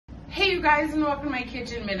Hey you guys, and welcome to my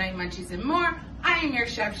kitchen, Midnight Munchies and more. I am your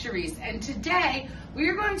chef Charisse, and today we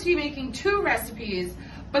are going to be making two recipes,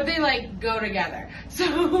 but they like go together.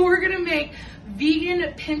 So we're gonna make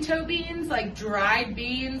vegan pinto beans, like dried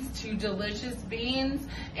beans, two delicious beans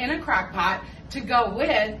in a crock pot to go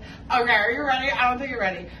with, okay, are you ready? I don't think you're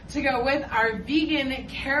ready. To go with our vegan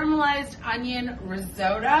caramelized onion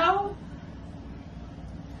risotto.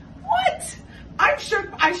 What? I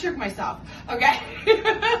shook myself, okay?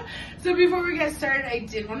 So before we get started, I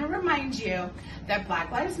did want to remind you that Black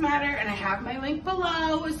Lives Matter, and I have my link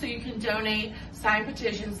below so you can donate, sign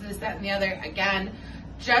petitions, this, that, and the other. Again,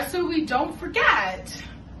 just so we don't forget,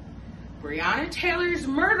 Breonna Taylor's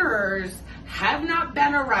murderers have not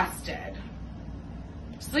been arrested.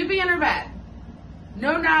 Sleeping in her bed,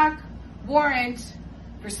 no knock, warrant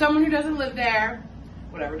for someone who doesn't live there.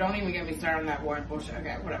 Whatever, don't even get me started on that warrant bullshit.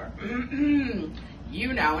 Okay, whatever.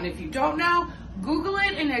 You know, and if you don't know, Google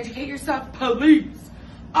it and educate yourself, please.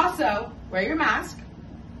 Also, wear your mask.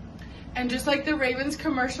 And just like the Ravens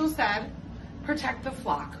commercial said, protect the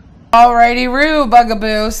flock. Alrighty, Roo,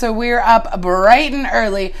 bugaboo. So we're up bright and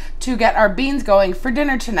early to get our beans going for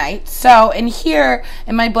dinner tonight. So in here,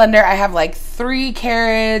 in my blender, I have like 3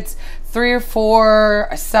 carrots, 3 or 4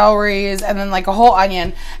 celeries, and then like a whole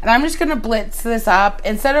onion. And I'm just gonna blitz this up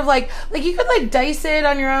instead of like you could like dice it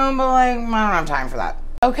on your own, but like I don't have time for that.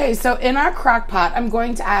 Okay, so in our crock pot, I'm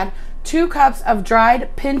going to add 2 cups of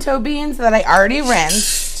dried pinto beans that I already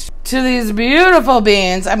rinsed. To these beautiful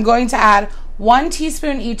beans, I'm going to add 1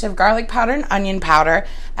 teaspoon each of garlic powder and onion powder,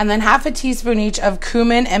 and then half a teaspoon each of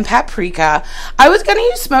cumin and paprika. I was gonna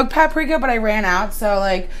use smoked paprika, but I ran out, so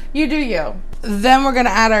like, you do you. Then we're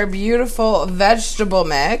gonna add our beautiful vegetable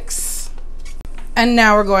mix. And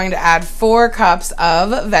now we're going to add 4 cups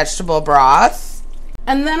of vegetable broth.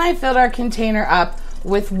 And then I filled our container up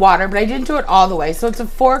with water, but I didn't do it all the way. So it's a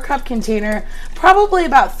 4-cup container, probably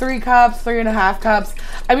about 3 cups, 3.5 cups.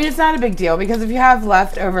 I mean, it's not a big deal because if you have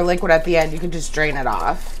leftover liquid at the end, you can just drain it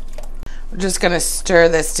off. We're just gonna stir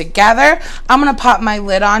this together. I'm gonna pop my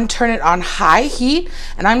lid on, turn it on high heat,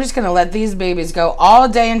 and I'm just gonna let these babies go all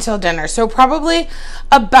day until dinner. So probably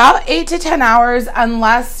about 8 to 10 hours,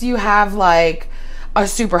 unless you have like a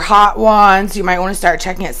super hot one. So you might wanna start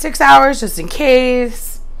checking at 6 hours just in case.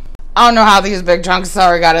 I don't know how these big chunks of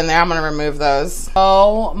celery got in there. I'm going to remove those.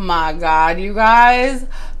 Oh my God, you guys.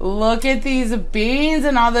 Look at these beans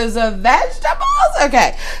and all those vegetables.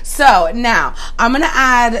 Okay, so now I'm going to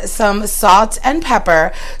add some salt and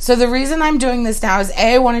pepper. So the reason I'm doing this now is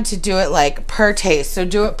A, I wanted to do it like per taste. So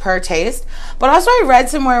do it per taste. But also I read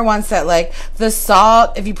somewhere once that like the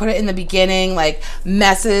salt, if you put it in the beginning, like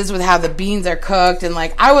messes with how the beans are cooked. And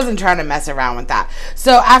like I wasn't trying to mess around with that.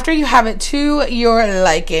 So after you have it to your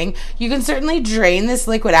liking, you can certainly drain this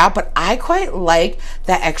liquid out, but I quite like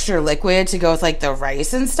that extra liquid to go with like the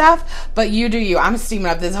rice and stuff, but you do you. I'm steaming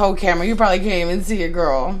up this whole camera. You probably can't even see it,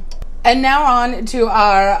 girl. And now on to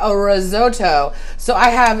our risotto. So I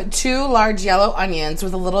have 2 large yellow onions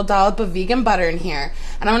with a little dollop of vegan butter in here.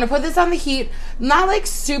 And I'm going to put this on the heat, not like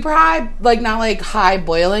super high, like not like high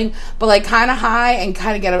boiling, but like kind of high and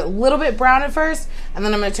kind of get it a little bit brown at first. And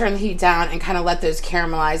then I'm going to turn the heat down and kind of let those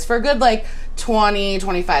caramelize for a good like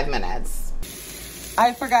 20-25 minutes.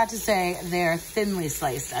 I forgot to say they're thinly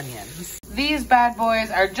sliced onions. These bad boys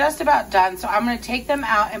are just about done, so I'm going to take them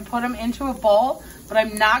out and put them into a bowl, but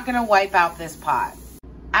I'm not going to wipe out this pot.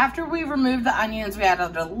 After we remove the onions, we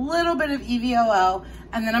added a little bit of EVOL,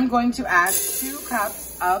 and then I'm going to add 2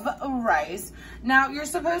 cups of rice. Now, you're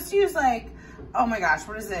supposed to use like, oh my gosh,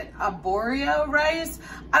 what is it? Arborio rice?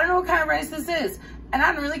 I don't know what kind of rice this is, and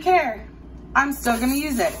I don't really care. I'm still going to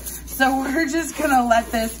use it. So we're just going to let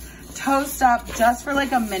this toast up just for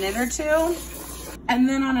like a minute or 2. And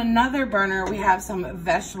then on another burner, we have some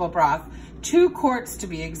vegetable broth, 2 quarts to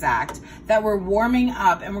be exact, that we're warming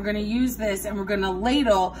up, and we're gonna use this and we're gonna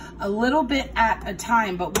ladle a little bit at a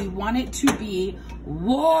time, but we want it to be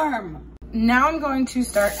warm. Now I'm going to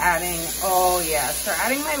start adding, start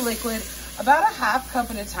adding my liquid about a 1/2 cup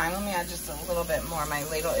at a time. Let me add just a little bit more. My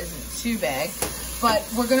ladle isn't too big, but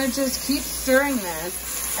we're gonna just keep stirring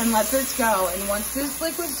this and let this go. And once this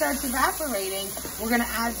liquid starts evaporating, we're gonna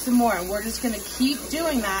add some more. And we're just gonna keep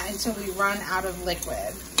doing that until we run out of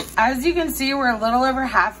liquid. As you can see, we're a little over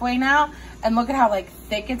halfway now. And look at how like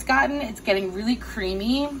thick it's gotten. It's getting really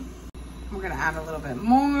creamy. We're gonna add a little bit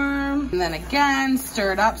more. And then again,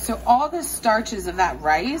 stir it up. So all the starches of that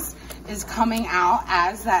rice is coming out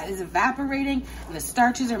as that is evaporating. And the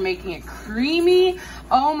starches are making it creamy.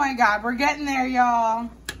 Oh my God, we're getting there, y'all.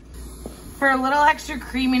 For a little extra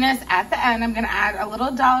creaminess at the end, I'm gonna add a little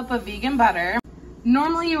dollop of vegan butter.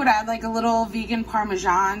 Normally you would add like a little vegan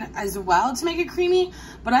Parmesan as well to make it creamy,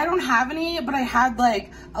 but I don't have any, but I had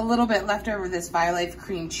like a little bit left over this Violife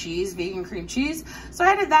cream cheese, vegan cream cheese. So I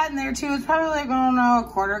added that in there too. It's probably like, I don't know, a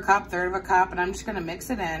quarter cup, third of a cup, and I'm just gonna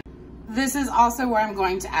mix it in. This is also where I'm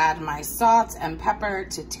going to add my salt and pepper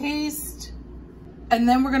to taste. And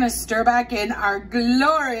then we're gonna stir back in our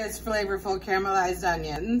glorious, flavorful caramelized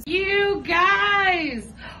onions. You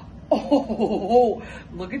guys, oh,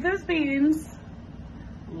 look at those beans.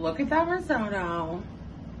 Look at that risotto.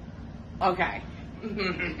 Okay.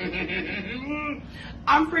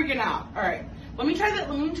 I'm freaking out. All right, let me try that.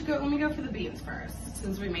 Let me go for the beans first,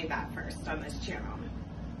 since we made that first on this channel.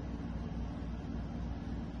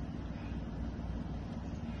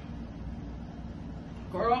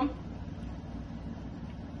 Girl,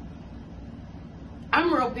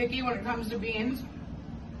 I'm real picky when it comes to beans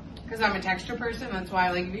because I'm a texture person. That's why,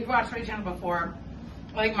 like, if you've watched my channel before,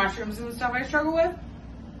 like mushrooms and stuff I struggle with.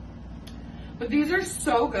 But these are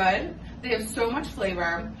so good. They have so much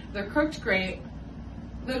flavor. They're cooked great.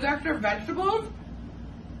 Those extra vegetables,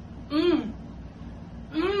 give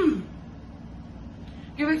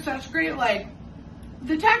it such great, like,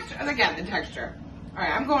 the texture, again, the texture. All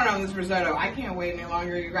right, I'm going on this risotto. I can't wait any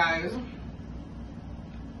longer, you guys.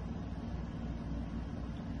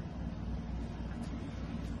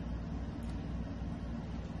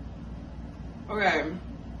 Okay.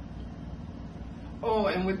 Oh,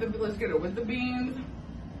 and with the, let's get it with the beans.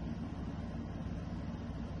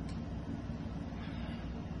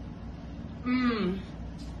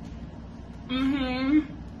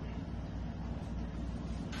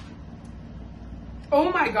 Oh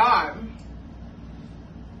my God.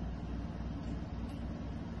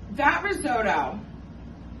 That risotto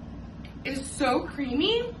is so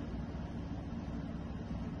creamy.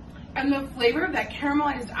 And the flavor of that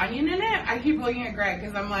caramelized onion in it, I keep looking at Greg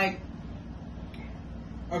because I'm like,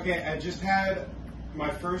 okay, I just had my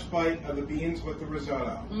first bite of the beans with the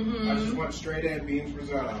risotto. I just went straight in, beans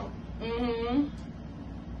risotto.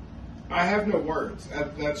 I have no words.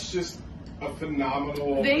 That's just a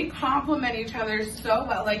phenomenal... They complement each other so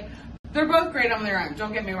well. Like, they're both great on their own,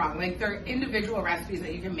 don't get me wrong. Like, they're individual recipes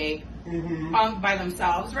that you can make by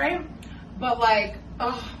themselves, right? But like,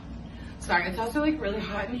 oh, sorry, it's also like really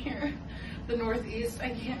hot in here. The Northeast, I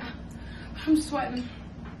can't, I'm sweating.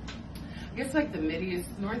 I guess like the Mideast,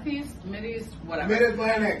 Northeast, Mideast, whatever.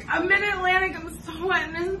 Mid-Atlantic. Mid-Atlantic, I'm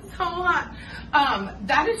sweating, it's so hot.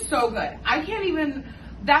 That is so good. I can't even,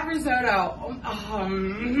 that risotto,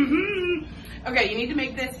 okay, you need to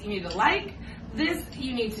make this, you need to like this,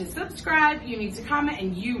 you need to subscribe, you need to comment,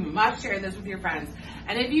 and you must share this with your friends.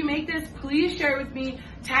 And if you make this, please share it with me,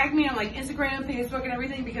 tag me on like Instagram, Facebook, and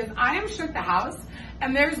everything, because I am shook the house,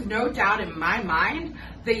 and there's no doubt in my mind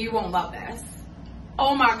that you won't love this.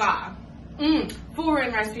 Oh my God. Full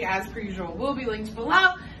written recipe as per usual will be linked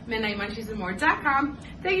below, midnightmunchiesandmore.com.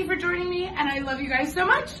 Thank you for joining me, and I love you guys so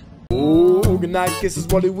much. Oh, good night kisses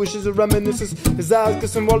while he wishes and reminisces. His eyes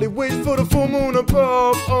kissing while he waits for the full moon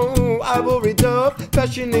above. Oh, ivory dove,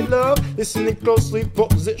 passionate love, listening closely,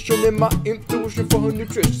 positioning my intuition for her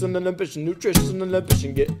nutrition and ambition,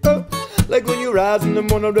 get up. Like when you rise in the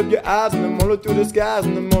morning, rub your eyes in the morning through the skies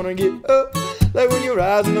in the morning, get up. Like when you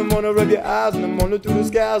rise in the morning, rub your eyes in the morning through the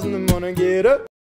skies in the morning, get up.